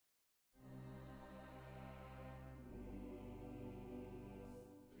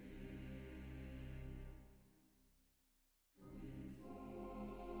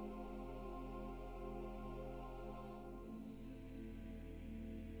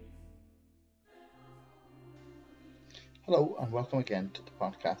Hello and welcome again to the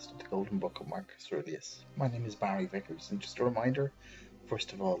podcast of the Golden Book of Marcus Aurelius. My name is Barry Vickers, and just a reminder,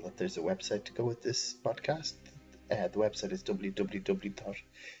 first of all, that there's a website to go with this podcast. The website is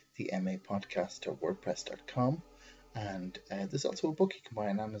www.themapodcast.wordpress.com, and there's also a book you can buy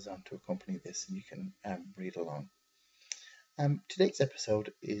on Amazon to accompany this, and you can read along. Today's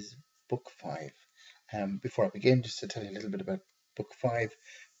episode is Book 5. Before I begin, just to tell you a little bit about Book 5,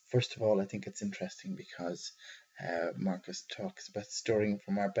 first of all, I think it's interesting because Marcus talks about stirring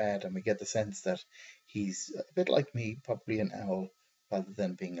from our bed, and we get the sense that he's a bit like me, probably an owl, rather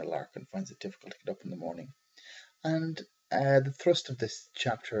than being a lark, and finds it difficult to get up in the morning. And the thrust of this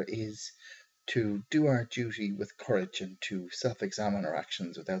chapter is to do our duty with courage and to self-examine our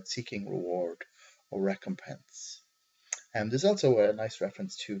actions without seeking reward or recompense. There's also a nice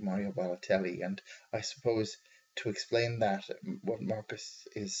reference to Mario Balotelli, and I suppose to explain that, what Marcus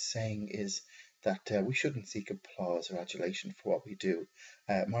is saying is that we shouldn't seek applause or adulation for what we do.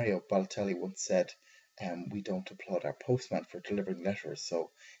 Mario Balotelli once said, we don't applaud our postman for delivering letters, so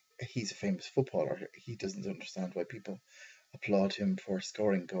he's a famous footballer. He doesn't understand why people applaud him for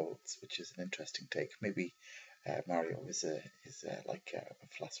scoring goals, which is an interesting take. Maybe Mario is like a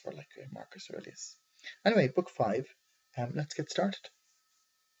philosopher like Marcus Aurelius. Anyway, book 5. Let's get started.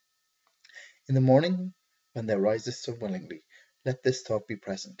 In the morning, when thou risest so willingly, let this thought be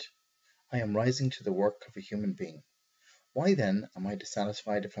present: I am rising to the work of a human being. Why then am I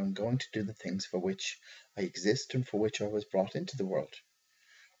dissatisfied if I am going to do the things for which I exist and for which I was brought into the world?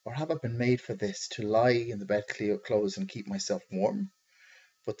 Or have I been made for this, to lie in the bedclothes and keep myself warm?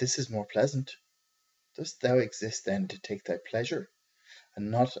 But this is more pleasant. Dost thou exist then to take thy pleasure, and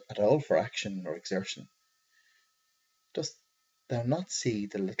not at all for action or exertion? Dost thou not see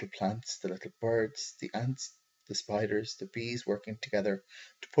the little plants, the little birds, the ants, the spiders, the bees working together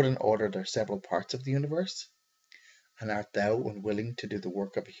to put in order their several parts of the universe? And art thou unwilling to do the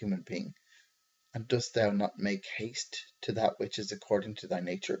work of a human being? And dost thou not make haste to that which is according to thy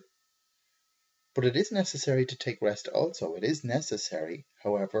nature? But it is necessary to take rest also. It is necessary,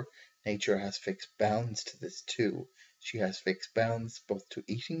 however. Nature has fixed bounds to this too. She has fixed bounds both to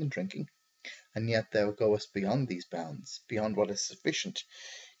eating and drinking. And yet thou goest beyond these bounds, beyond what is sufficient.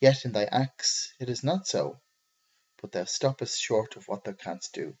 Yet in thy acts it is not so, but thou stoppest short of what thou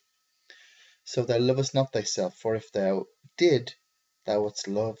canst do. So thou lovest not thyself, for if thou did, thou wouldst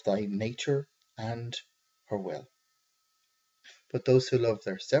love thy nature and her will. But those who love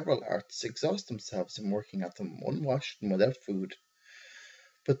their several arts exhaust themselves in working at them unwashed and without food.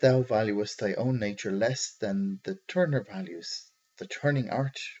 But thou valuest thy own nature less than the turner values the turning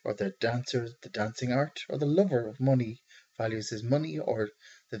art, or the dancer the dancing art, or the lover of money values his money, or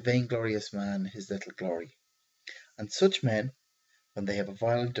the vainglorious man his little glory. And such men, when they have a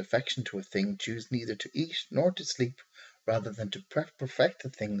violent affection to a thing, choose neither to eat nor to sleep, rather than to perfect the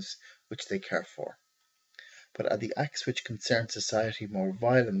things which they care for. But are the acts which concern society more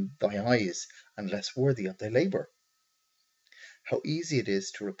vile in thy eyes, and less worthy of thy labour? How easy it is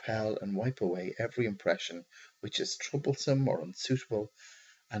to repel and wipe away every impression which is troublesome or unsuitable,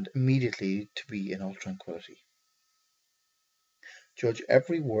 and immediately to be in all tranquillity. Judge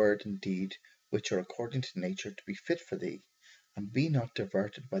every word and deed which are according to nature to be fit for thee, and be not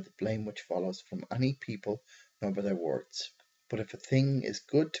diverted by the blame which follows from any people nor by their words. But if a thing is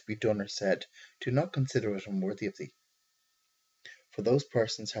good to be done or said, do not consider it unworthy of thee. For those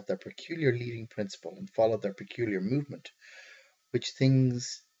persons have their peculiar leading principle, and follow their peculiar movement, which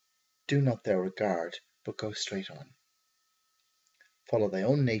things do not thou regard, but go straight on. Follow thy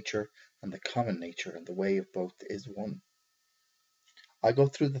own nature and the common nature, and the way of both is one. I go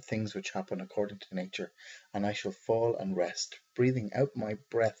through the things which happen according to nature, and I shall fall and rest, breathing out my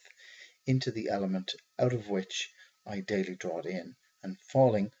breath into the element out of which I daily draw it in, and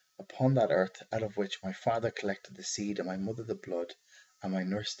falling upon that earth out of which my father collected the seed, and my mother the blood, and my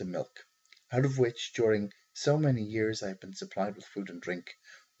nurse the milk, out of which during so many years I have been supplied with food and drink,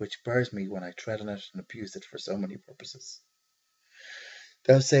 which bears me when I tread on it and abuse it for so many purposes.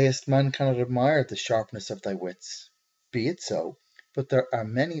 Thou sayest man cannot admire the sharpness of thy wits. Be it so, but there are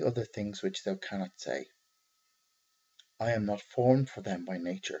many other things which thou cannot say. I am not formed for them by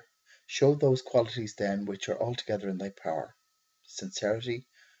nature. Show those qualities then which are altogether in thy power: sincerity,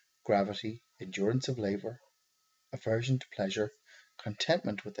 gravity, endurance of labour, aversion to pleasure,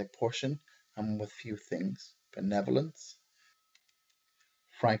 contentment with thy portion and with few things, benevolence,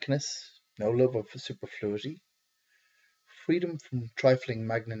 frankness, no love of superfluity, freedom from trifling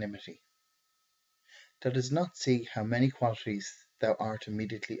magnanimity. Thou dost not see how many qualities thou art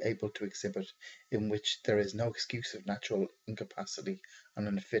immediately able to exhibit, in which there is no excuse of natural incapacity and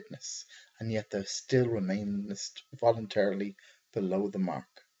unfitness, and yet thou still remainest voluntarily below the mark?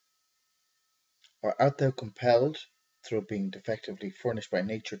 Or art thou compelled, through being defectively furnished by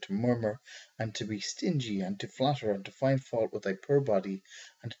nature, to murmur, and to be stingy, and to flatter, and to find fault with thy poor body,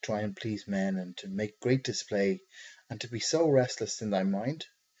 and to try and please men, and to make great display, and to be so restless in thy mind?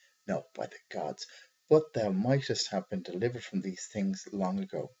 No, by the gods, but thou mightest have been delivered from these things long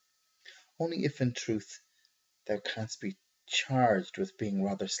ago. Only if in truth thou canst be charged with being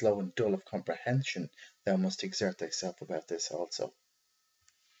rather slow and dull of comprehension, thou must exert thyself about this also,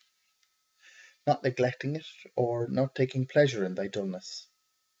 not neglecting it, or not taking pleasure in thy dullness.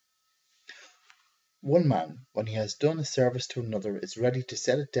 One man, when he has done a service to another, is ready to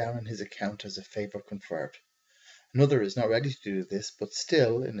set it down in his account as a favour conferred. Another is not ready to do this, but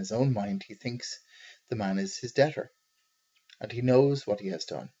still, in his own mind, he thinks the man is his debtor, and he knows what he has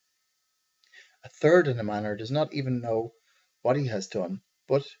done. A third, in a manner, does not even know what he has done,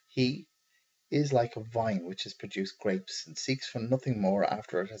 but he is like a vine which has produced grapes, and seeks for nothing more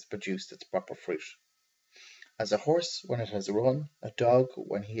after it has produced its proper fruit. As a horse when it has run, a dog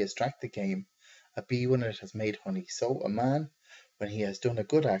when he has tracked the game, a bee when it has made honey, so a man, when he has done a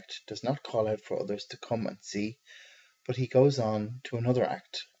good act, does not call out for others to come and see, but he goes on to another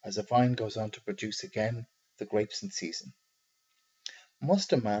act, as a vine goes on to produce again the grapes in season.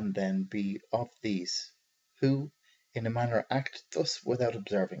 Must a man then be of these, who, in a manner, act thus without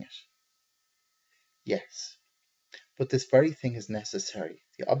observing it? Yes, but this very thing is necessary,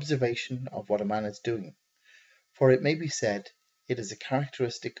 the observation of what a man is doing. For it may be said, it is a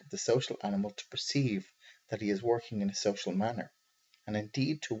characteristic of the social animal to perceive that he is working in a social manner, and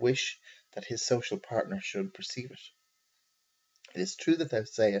indeed to wish that his social partner should perceive it. It is true that thou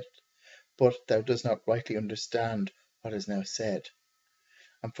say it, but thou dost not rightly understand what is now said,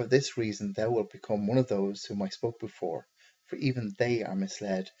 and for this reason thou wilt become one of those whom I spoke before, for even they are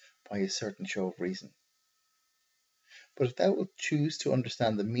misled by a certain show of reason. But if thou wilt choose to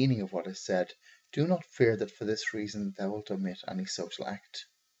understand the meaning of what is said, do not fear that for this reason thou wilt omit any social act.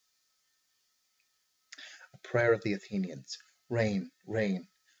 A prayer of the Athenians. Rain, rain,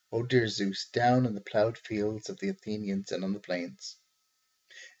 O dear Zeus, down in the ploughed fields of the Athenians and on the plains.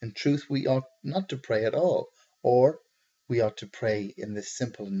 In truth, we ought not to pray at all, or we ought to pray in this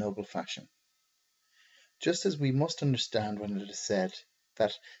simple and noble fashion. Just as we must understand when it is said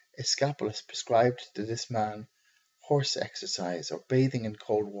that Aesculapius prescribed to this man horse exercise, or bathing in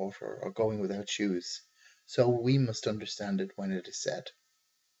cold water, or going without shoes, so we must understand it when it is said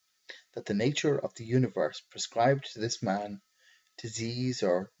that the nature of the universe prescribed to this man disease,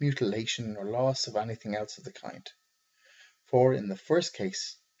 or mutilation, or loss of anything else of the kind. For in the first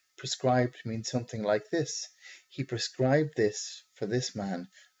case, prescribed means something like this: he prescribed this for this man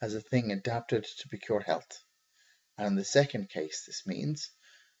as a thing adapted to procure health. And in the second case, this means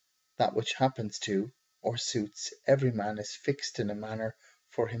that which happens to, or suits, every man is fixed in a manner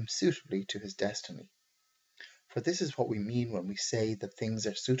for him suitably to his destiny. For this is what we mean when we say that things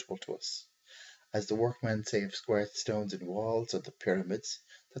are suitable to us, as the workmen say of square stones in walls, or the pyramids,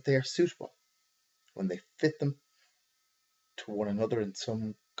 that they are suitable, when they fit them to one another in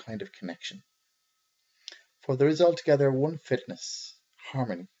some kind of connection. For there is altogether one fitness,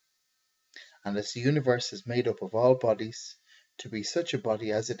 harmony, and as the universe is made up of all bodies, to be such a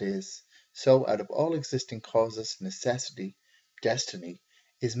body as it is, so out of all existing causes, necessity, destiny,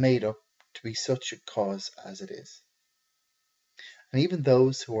 is made up to be such a cause as it is. And even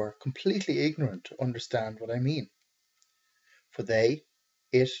those who are completely ignorant understand what I mean. For they,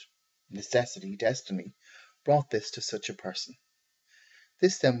 it, necessity, destiny, brought this to such a person.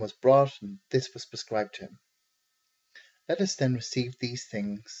 This then was brought, and this was prescribed to him. Let us then receive these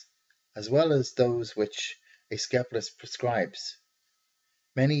things, as well as those which Aesculapius prescribes.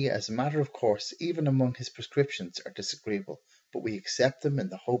 Many, as a matter of course, even among his prescriptions, are disagreeable, but we accept them in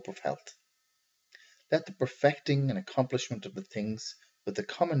the hope of health. Let the perfecting and accomplishment of the things with the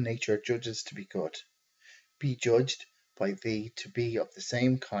common nature judges to be good, be judged by thee to be of the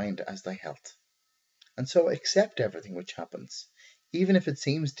same kind as thy health. And so accept everything which happens, even if it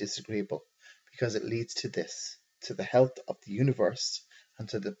seems disagreeable, because it leads to this, to the health of the universe, and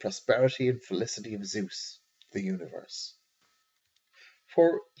to the prosperity and felicity of Zeus, the universe.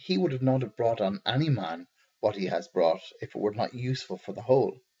 For he would not have brought on any man what he has brought if it were not useful for the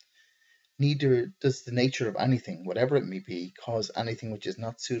whole. Neither does the nature of anything, whatever it may be, cause anything which is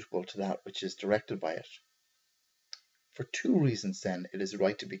not suitable to that which is directed by it. For two reasons, then, it is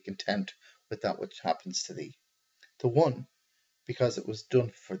right to be content with that which happens to thee. The one, because it was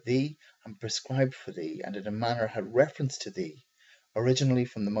done for thee, and prescribed for thee, and in a manner had reference to thee, originally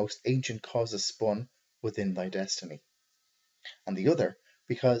from the most ancient causes spun within thy destiny. And the other,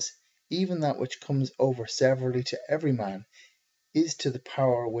 because even that which comes over severally to every man is to the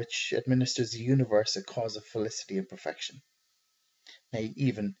power which administers the universe a cause of felicity and perfection, nay,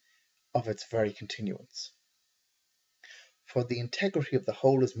 even of its very continuance. For the integrity of the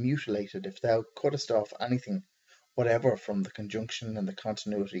whole is mutilated if thou cuttest off anything whatever from the conjunction and the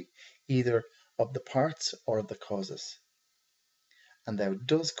continuity either of the parts or of the causes. And thou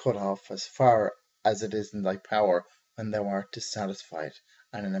dost cut off as far as it is in thy power when thou art dissatisfied,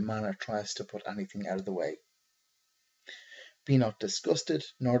 and in a manner triest to put anything out of the way. Be not disgusted,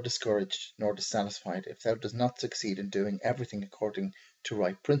 nor discouraged, nor dissatisfied, if thou dost not succeed in doing everything according to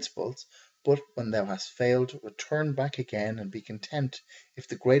right principles, but when thou hast failed, return back again, and be content if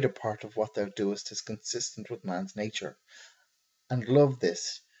the greater part of what thou doest is consistent with man's nature, and love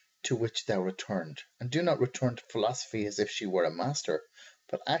this to which thou returned, and do not return to philosophy as if she were a master,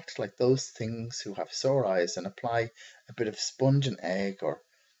 but act like those things who have sore eyes, and apply a bit of sponge and egg, or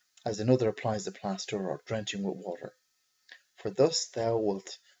as another applies the plaster, or drenching with water. For thus thou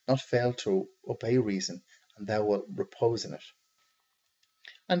wilt not fail to obey reason, and thou wilt repose in it.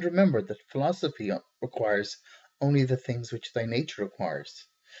 And remember that philosophy requires only the things which thy nature requires,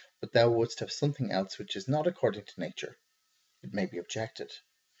 but thou wouldst have something else which is not according to nature. It may be objected,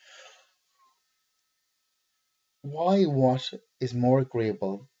 why, what is more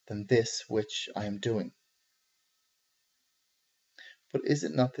agreeable than this which I am doing? But is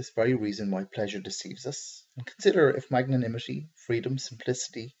it not this very reason why pleasure deceives us? And consider if magnanimity, freedom,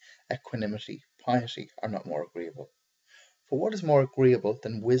 simplicity, equanimity, piety are not more agreeable. For what is more agreeable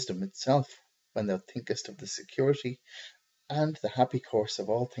than wisdom itself, when thou thinkest of the security and the happy course of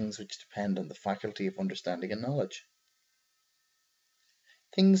all things which depend on the faculty of understanding and knowledge?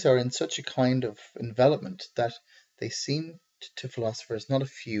 Things are in such a kind of envelopment that they seem to philosophers, not a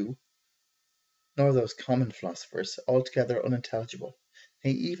few, nor those common philosophers, altogether unintelligible.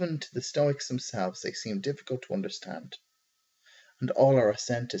 Nay, even to the Stoics themselves they seem difficult to understand. And all our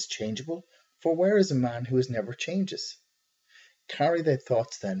assent is changeable, for where is a man who never changes? Carry thy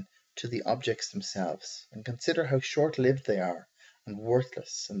thoughts then to the objects themselves, and consider how short-lived they are, and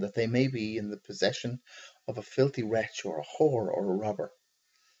worthless, and that they may be in the possession of a filthy wretch, or a whore, or a robber.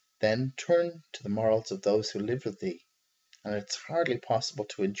 Then turn to the morals of those who live with thee, and it is hardly possible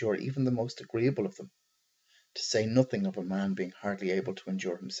to endure even the most agreeable of them, to say nothing of a man being hardly able to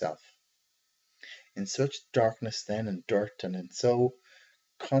endure himself. In such darkness then, and dirt, and in so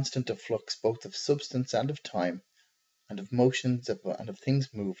constant a flux both of substance and of time, and of motions and of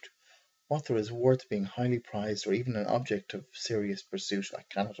things moved, what there is worth being highly prized, or even an object of serious pursuit, I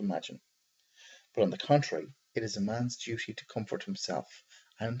cannot imagine. But on the contrary, it is a man's duty to comfort himself,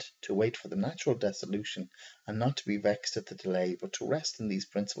 and to wait for the natural dissolution, and not to be vexed at the delay, but to rest in these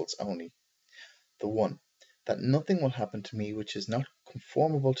principles only: the one, that nothing will happen to me which is not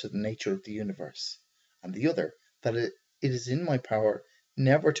conformable to the nature of the universe; and the other, that it is in my power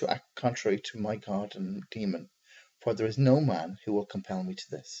never to act contrary to my God and demon, for there is no man who will compel me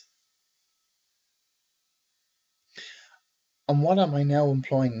to this. On what am I now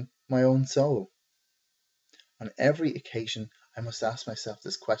employing my own soul? On every occasion I must ask myself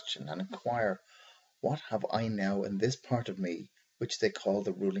this question, and inquire, what have I now in this part of me which they call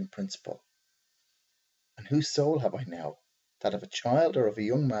the ruling principle? And whose soul have I now? That of a child, or of a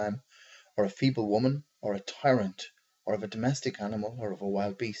young man, or a feeble woman, or a tyrant, or of a domestic animal, or of a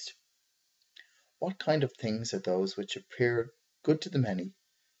wild beast? What kind of things are those which appear good to the many?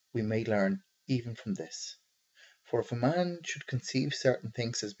 We may learn even from this. For if a man should conceive certain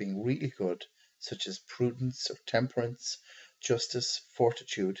things as being really good, such as prudence, or temperance, justice,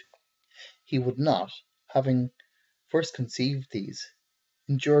 fortitude, he would not, having first conceived these,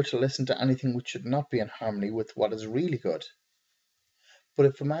 endure to listen to anything which should not be in harmony with what is really good. But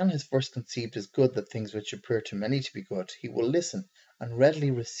if a man has first conceived as good the things which appear to many to be good, he will listen and readily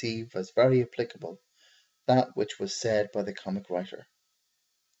receive as very applicable that which was said by the comic writer.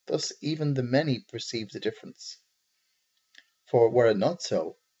 Thus even the many perceive the difference. For were it not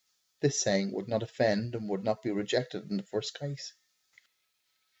so, this saying would not offend, and would not be rejected in the first case,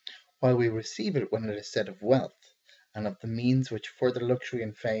 while we receive it when it is said of wealth, and of the means which further luxury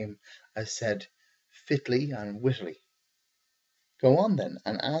and fame, as said fitly and wittily. Go on then,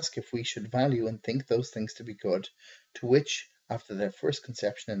 and ask if we should value and think those things to be good, to which, after their first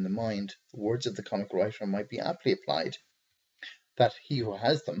conception in the mind, the words of the comic writer might be aptly applied, that he who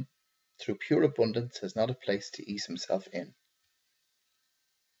has them, through pure abundance, has not a place to ease himself in.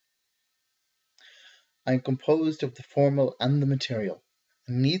 I am composed of the formal and the material,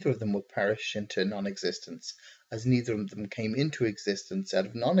 and neither of them will perish into non-existence, as neither of them came into existence out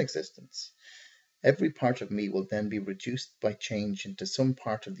of non-existence. Every part of me will then be reduced by change into some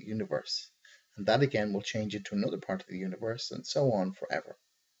part of the universe, and that again will change into another part of the universe, and so on forever.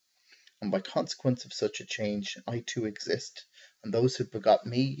 And by consequence of such a change, I too exist, and those who begot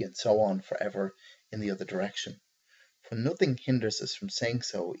me, and so on forever in the other direction. For nothing hinders us from saying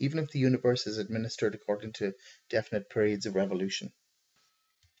so, even if the universe is administered according to definite periods of revolution.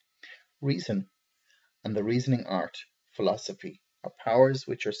 Reason and the reasoning art, philosophy, are powers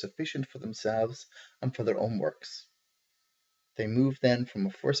which are sufficient for themselves and for their own works. They move then from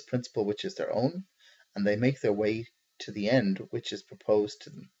a first principle which is their own, and they make their way to the end which is proposed to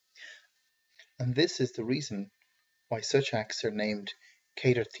them. And this is the reason why such acts are named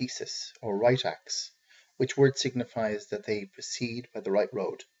katarthesis, or right acts, which word signifies that they proceed by the right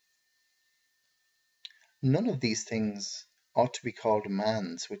road. None of these things ought to be called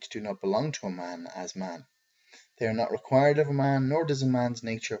man's which do not belong to a man as man. They are not required of a man, nor does a man's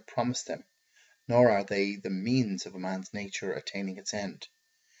nature promise them, nor are they the means of a man's nature attaining its end.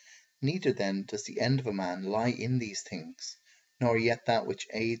 Neither then does the end of a man lie in these things, nor yet that which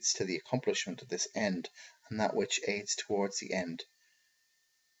aids to the accomplishment of this end, and that which aids towards the end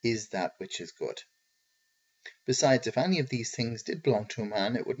is that which is good. Besides, if any of these things did belong to a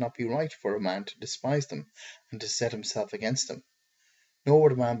man, it would not be right for a man to despise them, and to set himself against them. Nor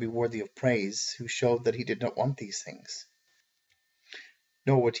would a man be worthy of praise who showed that he did not want these things.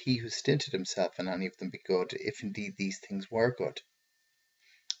 Nor would he who stinted himself in any of them be good, if indeed these things were good.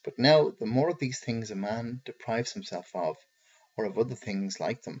 But now, the more of these things a man deprives himself of, or of other things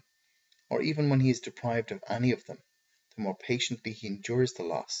like them, or even when he is deprived of any of them, the more patiently he endures the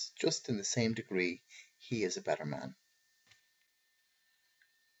loss, just in the same degree he is a better man.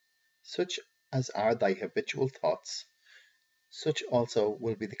 Such as are thy habitual thoughts, such also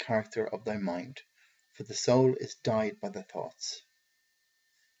will be the character of thy mind, for the soul is dyed by the thoughts.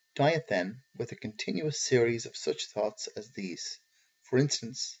 Diet then with a continuous series of such thoughts as these. For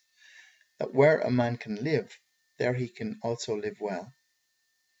instance, that where a man can live, there he can also live well.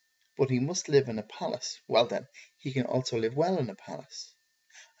 But he must live in a palace. Well then, he can also live well in a palace.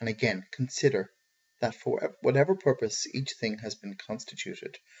 And again, consider that for whatever purpose each thing has been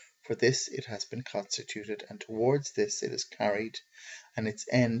constituted, for this it has been constituted, and towards this it is carried, and its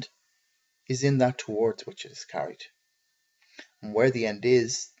end is in that towards which it is carried. And where the end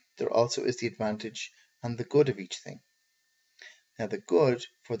is, there also is the advantage and the good of each thing. Now the good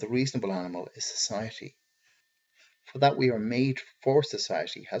for the reasonable animal is society, for that we are made for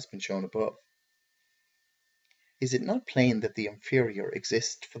society has been shown above. Is it not plain that the inferior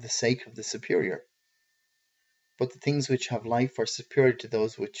exist for the sake of the superior? But the things which have life are superior to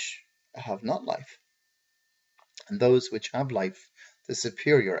those which have not life, and those which have life, the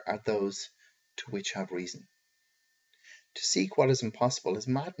superior are those to which have reason. To seek what is impossible is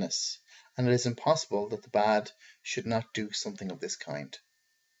madness, and it is impossible that the bad should not do something of this kind.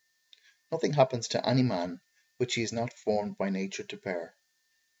 Nothing happens to any man which he is not formed by nature to bear.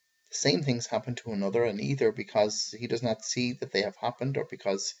 The same things happen to another, and either because he does not see that they have happened, or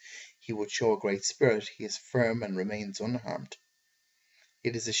because he would show a great spirit, he is firm and remains unharmed.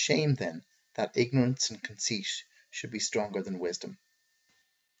 It is a shame, then, that ignorance and conceit should be stronger than wisdom.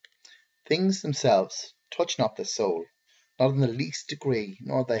 Things themselves touch not the soul, not in the least degree,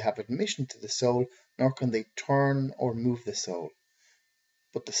 nor they have admission to the soul, nor can they turn or move the soul.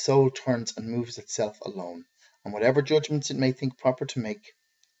 But the soul turns and moves itself alone, and whatever judgments it may think proper to make,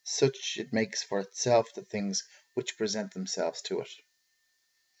 such it makes for itself the things which present themselves to it.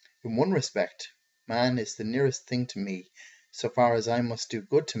 In one respect, man is the nearest thing to me, so far as I must do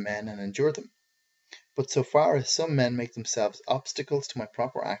good to men and endure them. But so far as some men make themselves obstacles to my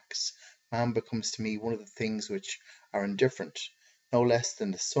proper acts, man becomes to me one of the things which are indifferent, no less than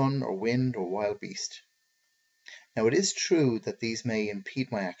the sun or wind or wild beast. Now it is true that these may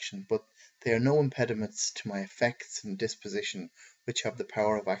impede my action, but they are no impediments to my effects and disposition, which have the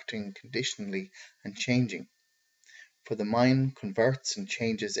power of acting conditionally and changing. For the mind converts and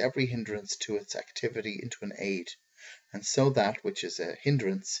changes every hindrance to its activity into an aid, and so that which is a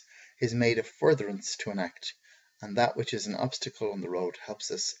hindrance is made a furtherance to an act, and that which is an obstacle on the road helps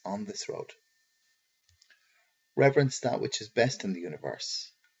us on this road. Reverence that which is best in the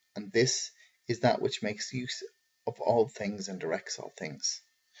universe, and this is that which makes use of all things and directs all things.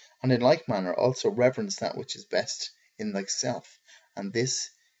 And in like manner also reverence that which is best in thyself, and this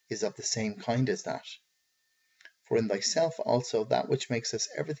is of the same kind as that. For in thyself also that which makes us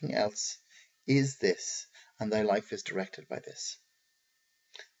everything else is this, and thy life is directed by this.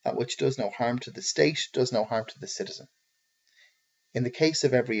 That which does no harm to the state does no harm to the citizen. In the case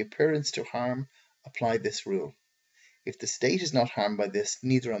of every appearance to harm, apply this rule. If the state is not harmed by this,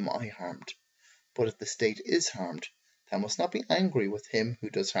 neither am I harmed. But if the state is harmed, thou must not be angry with him who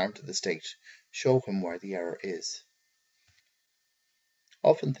does harm to the state. Show him where the error is.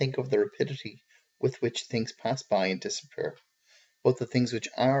 Often think of the rapidity with which things pass by and disappear, both the things which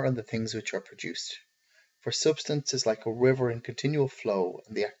are and the things which are produced. For substance is like a river in continual flow,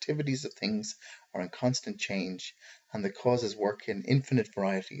 and the activities of things are in constant change, and the causes work in infinite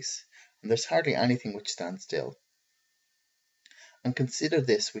varieties, and there's hardly anything which stands still. And consider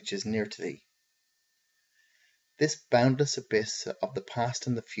this which is near to thee, this boundless abyss of the past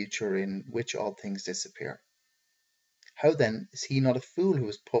and the future in which all things disappear. How then is he not a fool who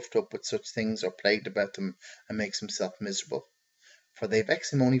is puffed up with such things or plagued about them and makes himself miserable? For they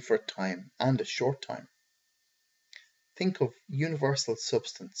vex him only for a time, and a short time. Think of universal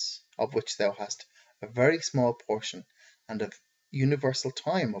substance, of which thou hast a very small portion, and of universal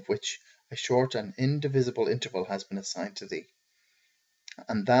time, of which a short and indivisible interval has been assigned to thee,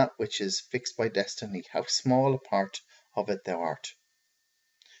 and that which is fixed by destiny, how small a part of it thou art.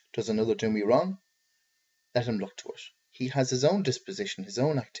 Does another do me wrong? Let him look to it. He has his own disposition, his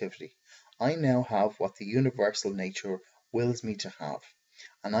own activity. I now have what the universal nature wills me to have,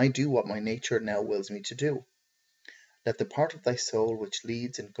 and I do what my nature now wills me to do. Let the part of thy soul which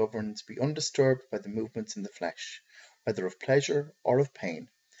leads and governs be undisturbed by the movements in the flesh, whether of pleasure or of pain,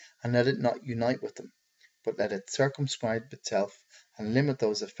 and let it not unite with them, but let it circumscribe itself and limit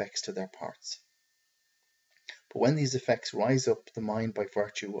those effects to their parts. But when these effects rise up the mind by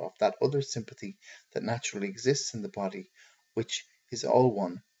virtue of that other sympathy that naturally exists in the body, which is all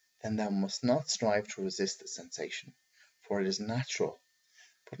one, then thou must not strive to resist the sensation, for it is natural.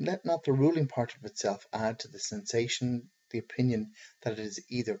 But let not the ruling part of itself add to the sensation the opinion that it is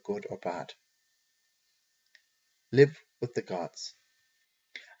either good or bad. Live with the gods.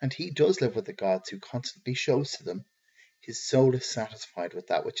 And he does live with the gods who constantly shows to them his soul is satisfied with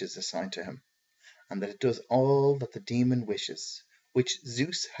that which is assigned to him, and that it does all that the demon wishes, which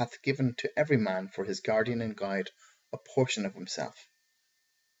Zeus hath given to every man for his guardian and guide, a portion of himself.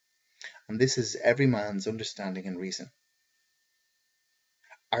 And this is every man's understanding and reason.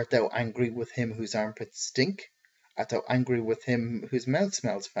 Art thou angry with him whose armpits stink? Art thou angry with him whose mouth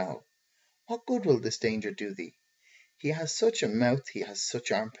smells foul? What good will this danger do thee? He has such a mouth, he has such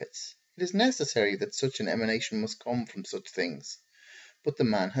armpits. It is necessary that such an emanation must come from such things. But the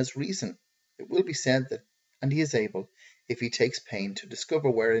man has reason, it will be said, that, and he is able, if he takes pain, to discover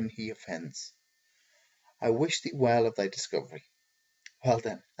wherein he offends. I wish thee well of thy discovery. Well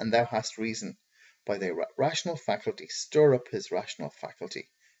then, and thou hast reason. By thy rational faculty stir up his rational faculty.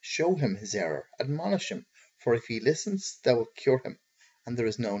 Show him his error, admonish him, for if he listens thou wilt cure him, and there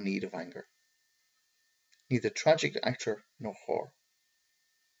is no need of anger. Neither tragic actor nor whore.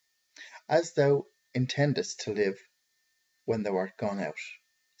 As thou intendest to live when thou art gone out,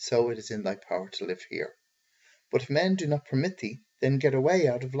 so it is in thy power to live here. But if men do not permit thee, then get away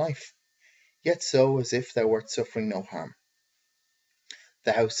out of life, yet so as if thou wert suffering no harm.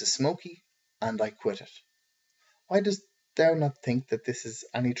 The house is smoky, and I quit it. Why dost thou not think that this is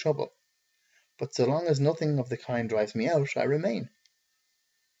any trouble? But so long as nothing of the kind drives me out, I remain.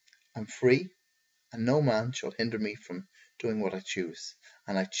 I'm free, and no man shall hinder me from doing what I choose,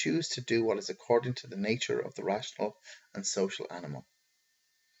 and I choose to do what is according to the nature of the rational and social animal.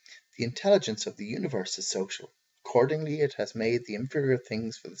 The intelligence of the universe is social. Accordingly, it has made the inferior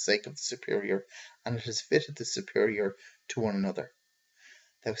things for the sake of the superior, and it has fitted the superior to one another.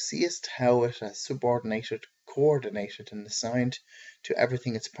 Thou seest how it has subordinated, coordinated, and assigned to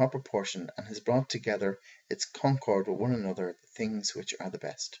everything its proper portion, and has brought together its concord with one another the things which are the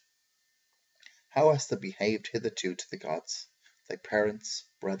best. How hast thou behaved hitherto to the gods, thy parents,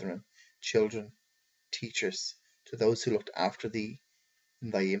 brethren, children, teachers, to those who looked after thee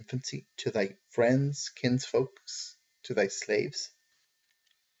in thy infancy, to thy friends, kinsfolks, to thy slaves?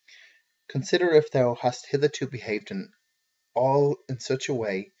 Consider if thou hast hitherto behaved in all in such a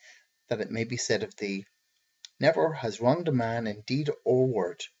way that it may be said of thee, never has wronged a man in deed or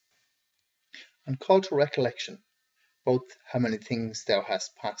word. And call to recollection both how many things thou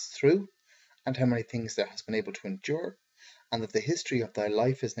hast passed through, and how many things thou hast been able to endure, and that the history of thy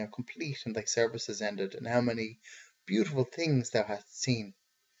life is now complete and thy service is ended, and how many beautiful things thou hast seen,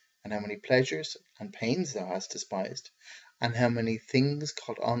 and how many pleasures and pains thou hast despised, and how many things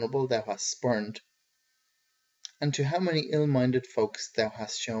called honourable thou hast spurned, and to how many ill-minded folks thou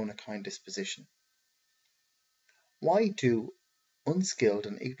hast shown a kind disposition. Why do unskilled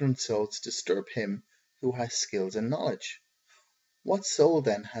and ignorant souls disturb him who has skills and knowledge? What soul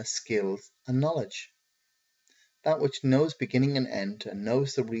then has skills and knowledge? that which knows beginning and end, and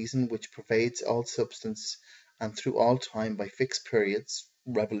knows the reason which pervades all substance, and through all time by fixed periods,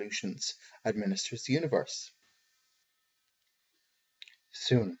 revolutions, administers the universe.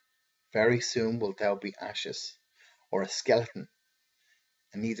 Soon, very soon wilt thou be ashes, or a skeleton,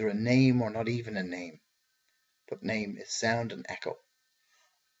 and neither a name or not even a name, but name is sound and echo.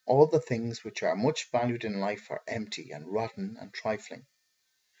 All the things which are much valued in life are empty and rotten and trifling,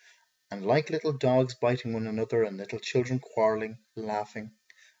 and like little dogs biting one another, and little children quarrelling, laughing,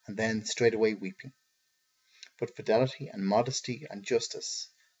 and then straightway weeping. But fidelity and modesty and justice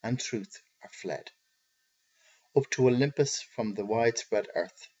and truth are fled up to Olympus from the widespread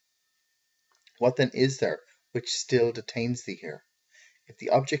earth. What then is there which still detains thee here? If the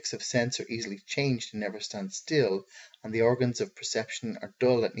objects of sense are easily changed and never stand still, and the organs of perception are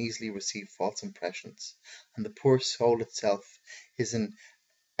dull and easily receive false impressions, and the poor soul itself is an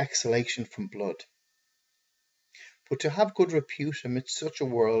exhalation from blood. But to have good repute amidst such a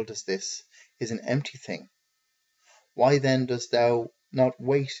world as this is an empty thing. Why then dost thou not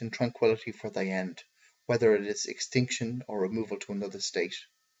wait in tranquillity for thy end, whether it is extinction or removal to another state?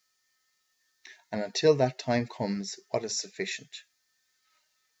 And until that time comes, what is sufficient?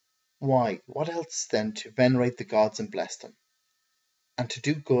 Why, what else than to venerate the gods and bless them, and to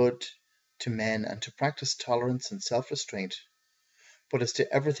do good to men, and to practice tolerance and self-restraint, but as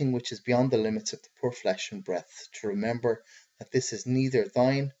to everything which is beyond the limits of the poor flesh and breath, to remember that this is neither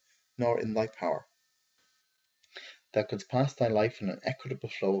thine nor in thy power. Thou couldst pass thy life in an equitable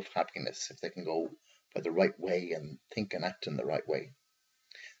flow of happiness, if they can go by the right way and think and act in the right way.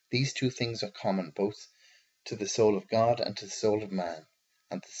 These two things are common both to the soul of God and to the soul of man,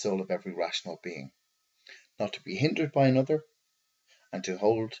 and the soul of every rational being, not to be hindered by another, and to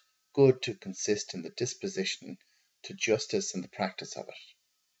hold good to consist in the disposition to justice and the practice of it,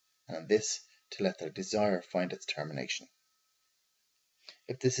 and in this to let their desire find its termination.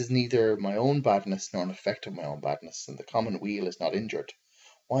 If this is neither my own badness nor an effect of my own badness, and the common weal is not injured,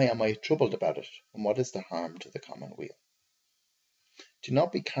 why am I troubled about it, and what is the harm to the common weal? Do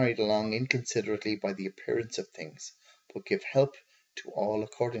not be carried along inconsiderately by the appearance of things, but give help to all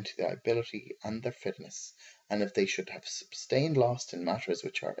according to their ability and their fitness, and if they should have sustained loss in matters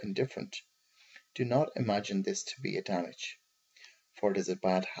which are indifferent, do not imagine this to be a damage, for it is a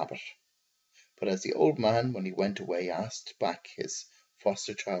bad habit. But as the old man, when he went away, asked back his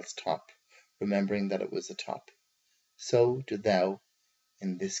foster child's top, remembering that it was a top, so do thou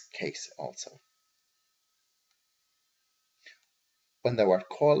in this case also. When thou art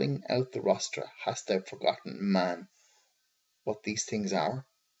calling out the rostra, hast thou forgotten, man, what these things are?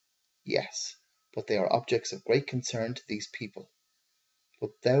 Yes, but they are objects of great concern to these people.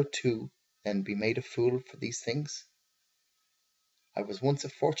 Wilt thou too then be made a fool for these things? I was once a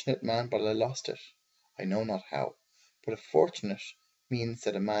fortunate man, but I lost it, I know not how. But a fortunate means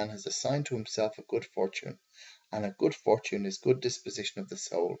that a man has assigned to himself a good fortune, and a good fortune is good disposition of the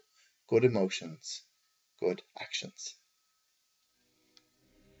soul, good emotions, good actions.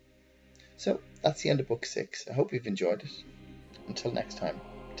 So that's the end of book 6. I hope you've enjoyed it. Until next time,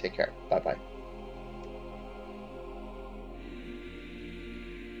 take care. Bye bye.